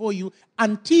out before you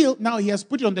until, now he has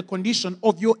put it on the condition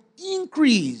of your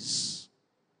increase.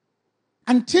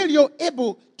 Until you're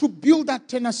able to build that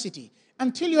tenacity.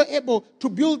 Until you're able to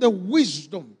build the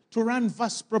wisdom to run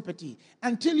vast property.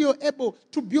 Until you're able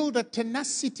to build a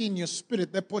tenacity in your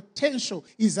spirit. The potential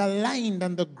is aligned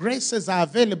and the graces are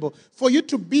available for you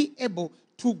to be able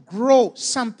to grow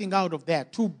something out of there,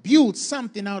 to build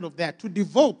something out of there, to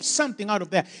develop something out of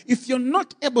there. If you're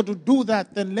not able to do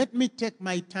that, then let me take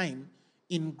my time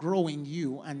in growing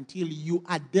you until you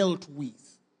are dealt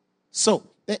with. So,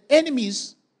 the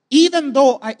enemies, even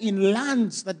though are in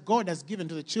lands that God has given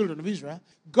to the children of Israel,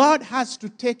 God has to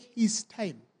take his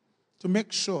time to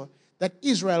make sure that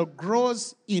Israel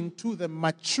grows into the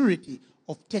maturity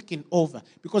of taking over.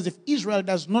 Because if Israel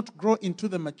does not grow into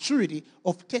the maturity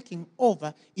of taking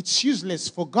over, it's useless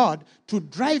for God to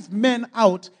drive men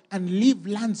out and leave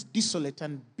lands desolate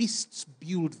and beasts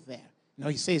build there. No,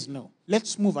 he says no.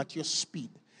 Let's move at your speed.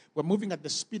 We're moving at the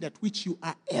speed at which you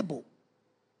are able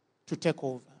to take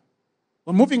over.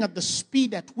 We're moving at the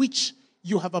speed at which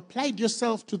you have applied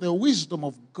yourself to the wisdom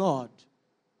of God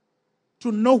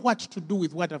to know what to do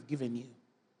with what I've given you.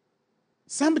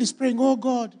 Somebody's praying, oh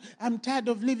God, I'm tired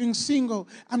of living single.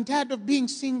 I'm tired of being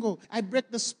single. I break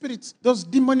the spirits, those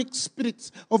demonic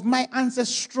spirits of my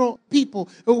ancestral people,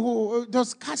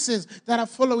 those curses that are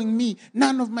following me.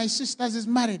 None of my sisters is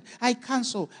married. I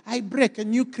cancel. I break a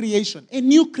new creation. A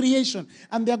new creation.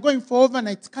 And they're going for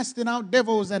overnights, casting out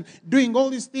devils and doing all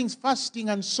these things, fasting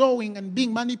and sowing and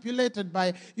being manipulated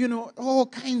by, all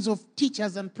kinds of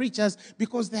teachers and preachers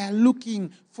because they are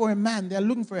looking for a man. They're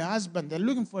looking for a husband. They're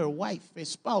looking for a wife, a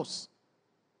spouse.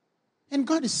 And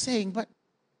God is saying, but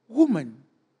woman,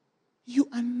 you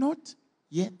are not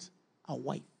yet a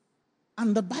wife.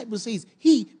 And the Bible says,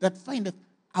 he that findeth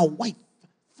a wife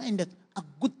findeth a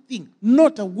good thing.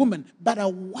 Not a woman, but a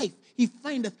wife. He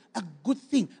findeth a good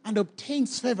thing and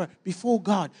obtains favor before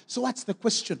God. So what's the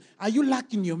question? Are you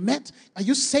lacking your mate? Are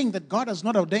you saying that God has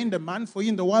not ordained a man for you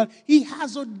in the world? He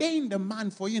has ordained a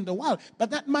man for you in the world. But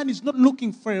that man is not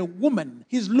looking for a woman.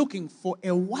 He's looking for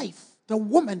a wife. The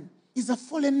woman is a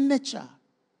fallen nature.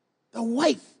 The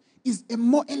wife is a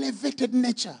more elevated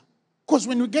nature. Because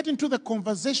when we get into the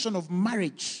conversation of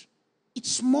marriage,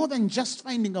 it's more than just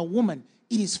finding a woman.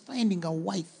 It is finding a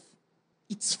wife.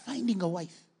 It's finding a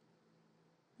wife.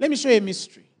 Let me show you a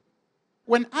mystery.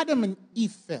 When Adam and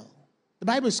Eve fell, the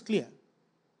Bible is clear.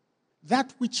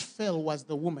 That which fell was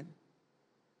the woman,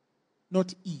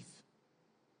 not Eve.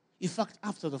 In fact,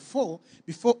 after the fall,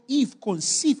 before Eve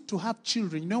conceived to have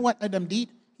children, you know what Adam did?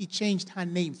 He changed her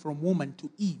name from woman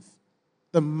to Eve,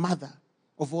 the mother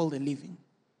of all the living.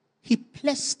 He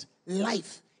placed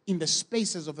life in the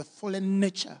spaces of the fallen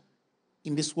nature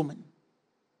in this woman.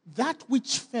 That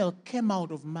which fell came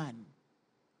out of man.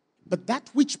 But that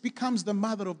which becomes the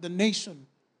mother of the nation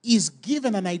is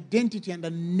given an identity and a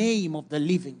name of the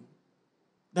living.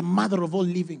 The mother of all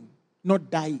living, not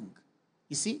dying.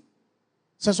 You see?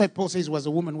 So that's why Paul says was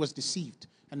a woman who was deceived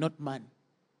and not man.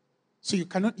 So you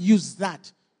cannot use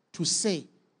that to say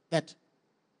that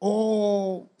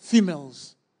all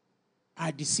females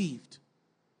are deceived.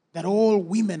 That all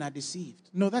women are deceived.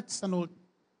 No, that's an old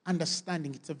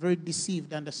understanding. It's a very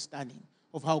deceived understanding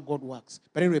of how God works.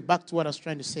 But anyway, back to what I was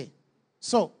trying to say.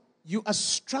 So, you are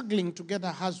struggling to get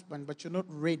a husband, but you're not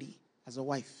ready as a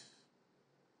wife.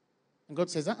 And God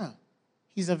says,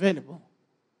 he's available,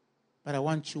 but I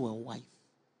want you a wife.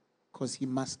 Because he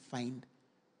must find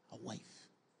a wife.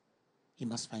 He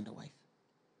must find a wife.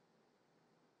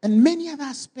 And many other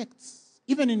aspects,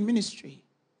 even in ministry.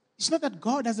 It's not that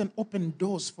God hasn't opened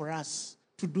doors for us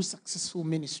to do successful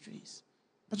ministries.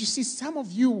 But you see, some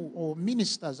of you or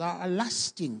ministers are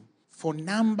lasting for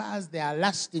numbers, they are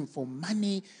lasting for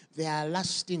money, they are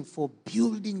lasting for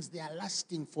buildings, they are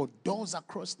lasting for doors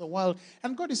across the world.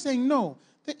 And God is saying, no,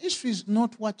 the issue is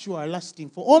not what you are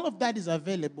lasting for. All of that is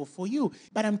available for you.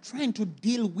 But I'm trying to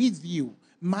deal with you,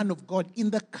 man of God, in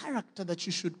the character that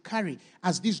you should carry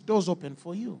as these doors open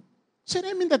for you. So it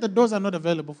doesn't mean that the doors are not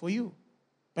available for you.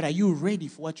 But are you ready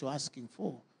for what you're asking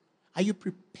for? Are you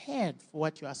prepared for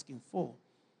what you're asking for?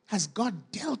 Has God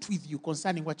dealt with you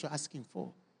concerning what you're asking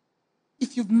for?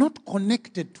 If you've not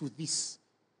connected to this,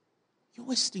 you're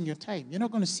wasting your time. You're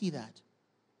not going to see that.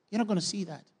 You're not going to see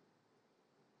that.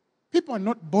 People are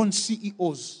not born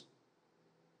CEOs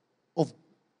of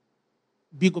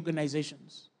big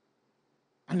organizations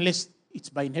unless it's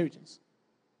by inheritance.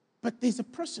 But there's a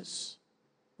process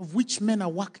of which men are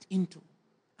worked into,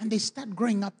 and they start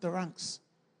growing up the ranks.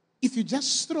 If you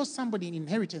just throw somebody in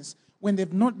inheritance when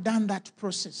they've not done that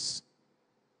process,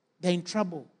 they're in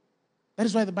trouble. That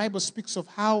is why the Bible speaks of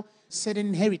how certain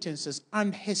inheritances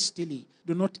unhastily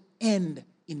do not end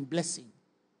in blessing.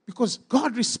 Because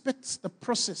God respects the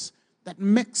process that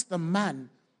makes the man,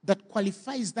 that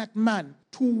qualifies that man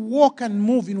to walk and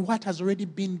move in what has already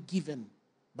been given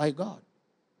by God.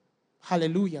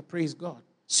 Hallelujah, praise God.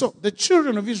 So the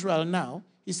children of Israel now,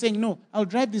 he's saying, no, I'll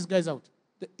drive these guys out.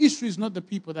 The issue is not the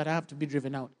people that have to be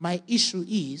driven out. My issue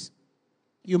is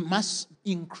you must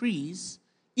increase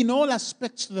in all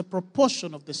aspects to the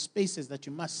proportion of the spaces that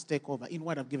you must take over in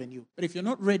what I've given you. But if you're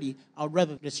not ready, I would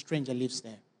rather the stranger lives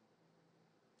there.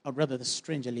 I would rather the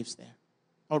stranger lives there.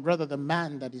 I would rather the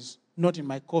man that is not in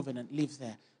my covenant lives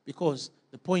there. Because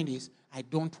the point is, I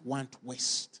don't want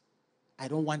waste. I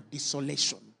don't want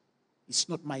desolation. It's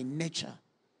not my nature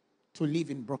to live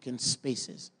in broken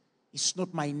spaces. It's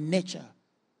not my nature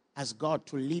as God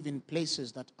to live in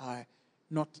places that are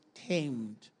not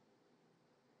tamed,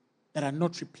 that are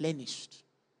not replenished.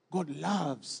 God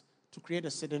loves to create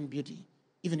a certain beauty,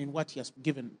 even in what He has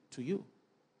given to you.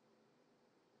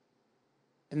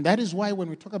 And that is why when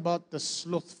we talk about the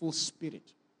slothful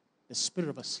spirit, the spirit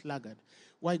of a sluggard,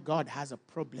 why God has a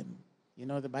problem. You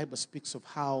know, the Bible speaks of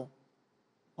how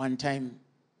one time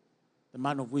the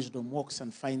man of wisdom walks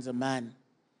and finds a man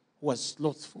who was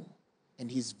slothful,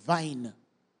 and his vine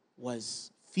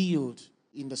was filled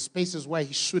in the spaces where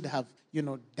he should have,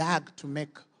 dug to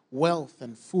make wealth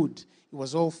and food. It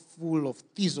was all full of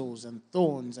thistles and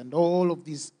thorns and all of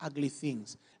these ugly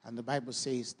things. And the Bible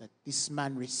says that this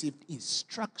man received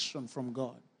instruction from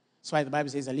God. That's why the Bible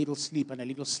says a little sleep and a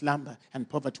little slumber and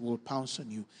poverty will pounce on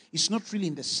you. It's not really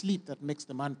in the sleep that makes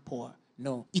the man poor.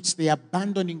 No, it's the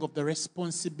abandoning of the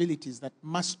responsibilities that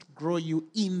must grow you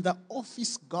in the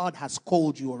office God has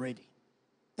called you already.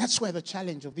 That's where the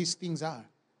challenge of these things are.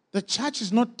 The church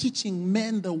is not teaching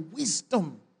men the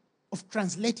wisdom of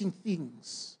translating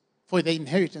things for the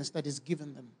inheritance that is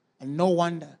given them. And no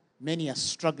wonder many are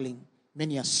struggling,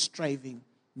 many are striving,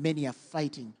 many are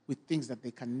fighting with things that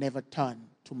they can never turn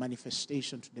to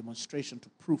manifestation, to demonstration, to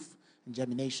proof and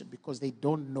germination, because they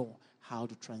don't know how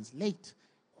to translate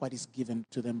what is given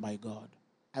to them by God.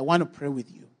 I want to pray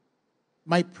with you.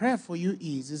 My prayer for you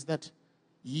is that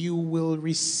you will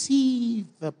receive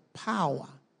the power,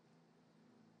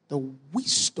 the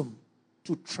wisdom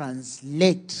to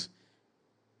translate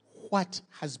what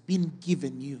has been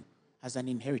given you as an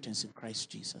inheritance in Christ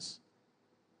Jesus.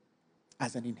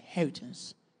 As an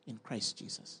inheritance in Christ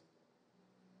Jesus.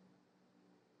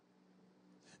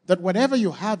 That whatever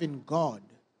you have in God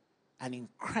and in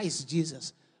Christ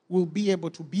Jesus will be able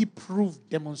to be proved,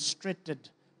 demonstrated,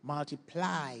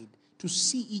 multiplied, to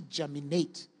see it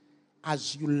germinate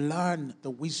as you learn the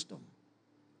wisdom,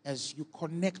 as you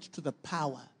connect to the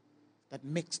power that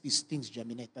makes these things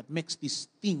germinate, that makes these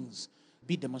things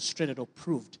be demonstrated or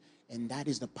proved. And that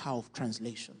is the power of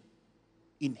translation.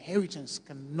 Inheritance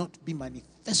cannot be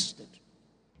manifested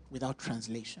without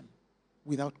translation,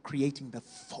 without creating the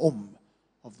form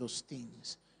of those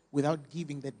things, without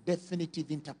giving the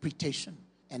definitive interpretation.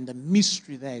 And the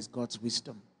mystery there is God's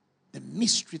wisdom. The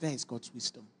mystery there is God's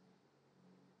wisdom.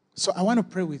 So I want to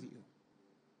pray with you.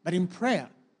 But in prayer,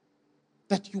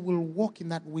 that you will walk in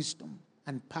that wisdom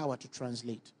and power to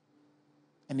translate.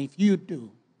 And if you do,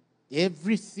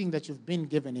 everything that you've been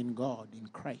given in God, in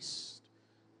Christ,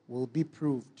 will be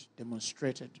proved,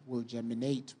 demonstrated, will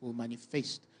germinate, will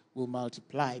manifest, will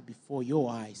multiply before your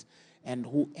eyes. And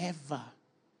whoever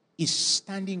is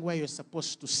standing where you're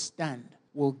supposed to stand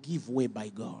will give way by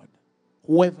God.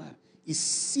 Whoever is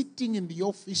sitting in the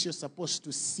office you're supposed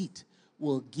to sit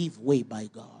will give way by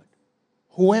God.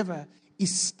 Whoever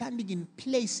is standing in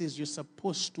places you're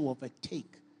supposed to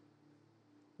overtake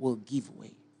will give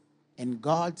way. And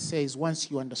God says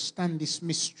once you understand this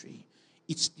mystery,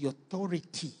 it's the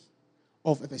authority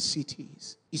over the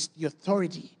cities. It's the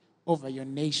authority over your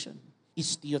nation.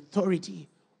 It's the authority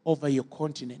over your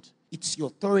continent. It's your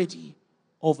authority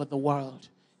over the world.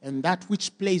 And that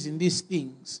which plays in these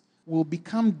things will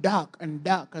become dark and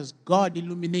dark as God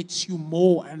illuminates you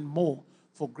more and more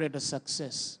for greater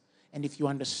success. And if you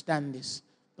understand this,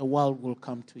 the world will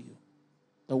come to you.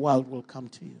 The world will come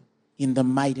to you. In the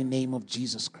mighty name of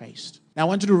Jesus Christ. Now I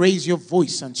want you to raise your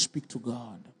voice and speak to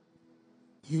God.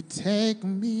 You take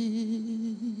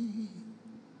me.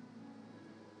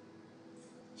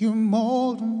 You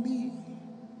mold me.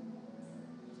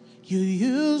 You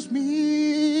use me.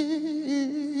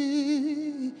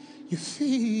 You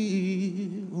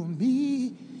fill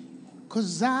me.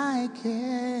 'Cause I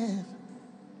give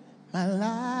my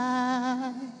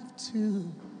life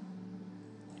to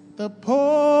the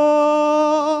potter's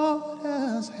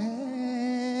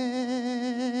hand.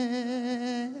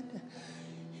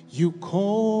 You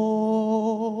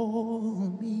call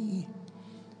me,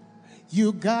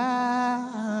 you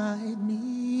guide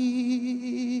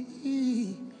me,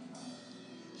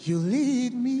 you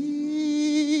lead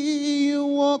me, you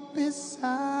walk beside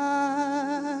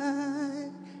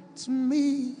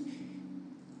me.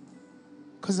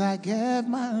 'Cause I gave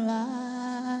my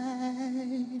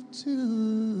life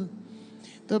to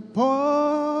the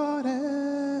potter's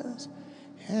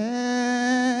hand.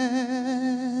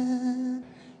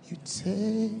 You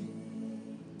take.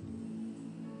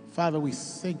 Father, we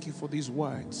thank you for these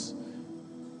words.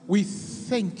 We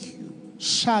thank you.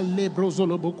 Shale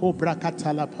brozoloboko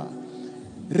brakatalapa.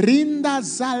 Rinda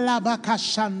zalabaka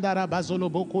shandara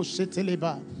bazoloboko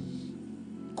sheteleba.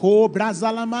 Ko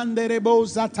brazalamande rebo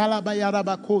zatalaba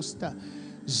yaraba costa.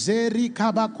 Zeri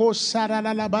kabako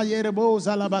saralalabayerebo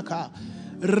zalabaka.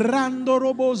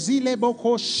 Randorobo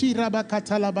zileboko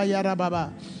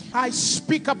shirabakatalabayarababa. I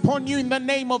speak upon you in the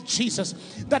name of Jesus,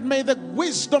 that may the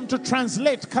wisdom to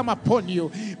translate come upon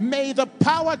you. May the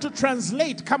power to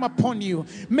translate come upon you.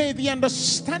 May the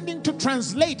understanding to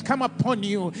translate come upon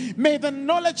you. May the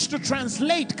knowledge to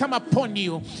translate come upon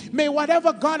you. May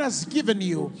whatever God has given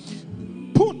you,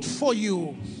 put for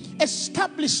you,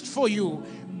 established for you,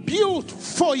 built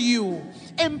for you,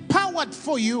 empowered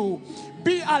for you,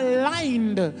 be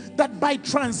aligned, that by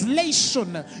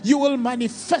translation you will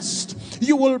manifest,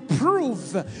 you will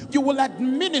prove, you will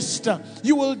administer,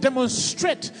 you will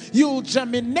demonstrate, you will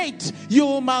germinate, you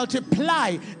will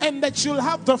multiply, and that you'll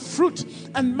have the fruit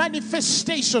and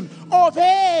manifestation of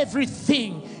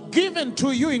everything given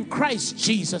to you in Christ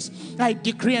Jesus. I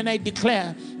decree and I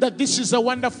declare that this is a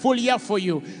wonderful year for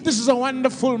you. This is a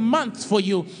wonderful month for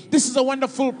you. This is a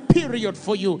wonderful period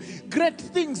for you. Great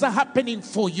things are happening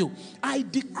for you. I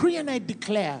decree and I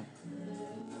declare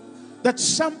that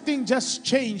something just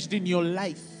changed in your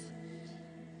life,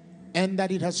 and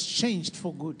that it has changed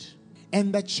for good,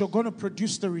 and that you're going to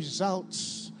produce the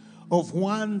results of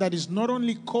one that is not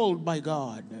only called by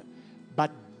God,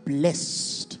 but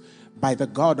blessed by the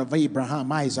God of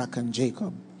Abraham, Isaac, and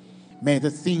Jacob. May the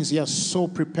things He has so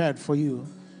prepared for you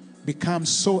become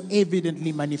so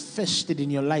evidently manifested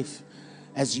in your life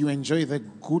as you enjoy the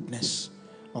goodness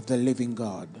of the living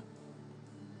God.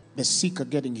 The sick are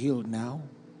getting healed now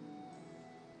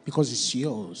because it's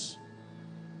yours.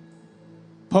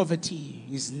 Poverty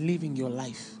is living your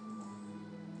life.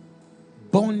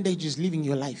 Bondage is living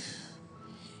your life.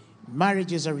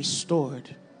 Marriages are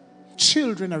restored.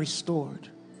 Children are restored.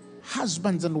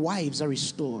 Husbands and wives are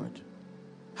restored.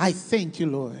 I thank you,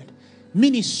 Lord.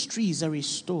 Ministries are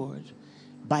restored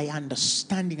by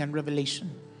understanding and revelation,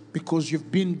 because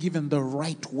you've been given the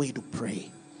right way to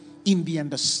pray. In the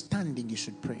understanding you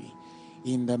should pray.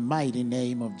 In the mighty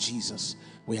name of Jesus,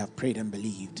 we have prayed and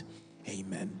believed.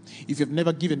 Amen. If you've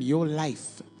never given your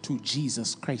life to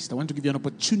Jesus Christ, I want to give you an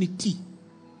opportunity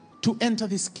to enter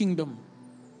this kingdom,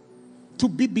 to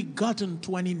be begotten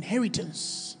to an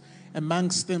inheritance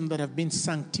amongst them that have been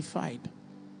sanctified,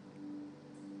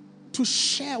 to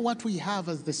share what we have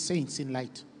as the saints in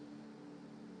light.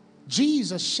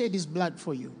 Jesus shed His blood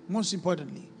for you, most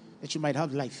importantly, that you might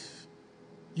have life.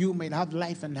 You might have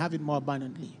life and have it more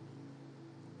abundantly.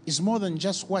 It's more than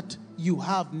just what you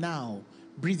have now,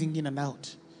 breathing in and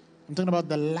out. I'm talking about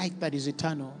the life that is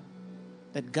eternal,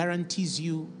 that guarantees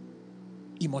you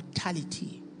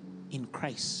immortality in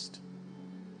Christ.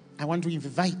 I want to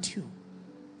invite you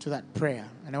to that prayer,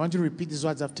 and I want you to repeat these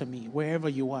words after me, wherever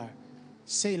you are.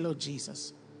 Say, Lord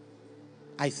Jesus,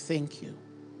 I thank you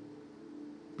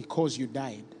because you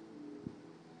died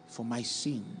for my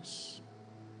sins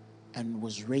and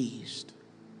was raised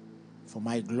for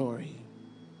my glory.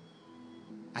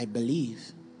 I believe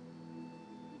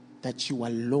that you are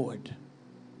Lord,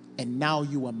 and now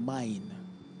you are mine.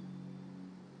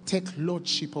 Take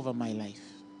lordship over my life.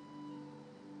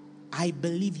 I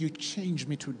believe you changed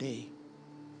me today.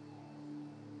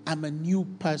 I'm a new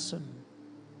person.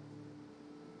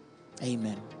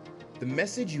 Amen. The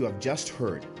message you have just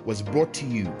heard was brought to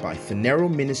you by Phaneroo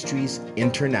Ministries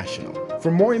International.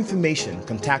 For more information,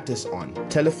 contact us on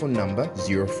telephone number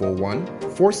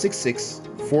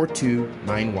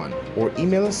 041-466-4291 or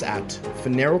email us at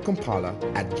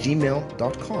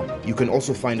phanerokampala@gmail.com. You can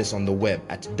also find us on the web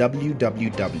at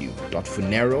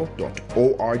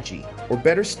www.phaneroo.org. Or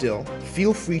better still,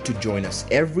 feel free to join us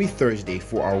every Thursday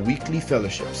for our weekly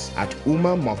fellowships at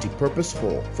UMA Multipurpose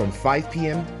Hall from 5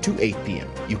 p.m. to 8 p.m.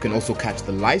 You can also catch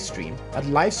the live stream at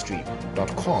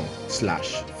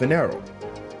livestream.com/Phaneroo.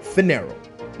 Phaneroo,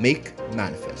 make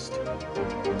manifest.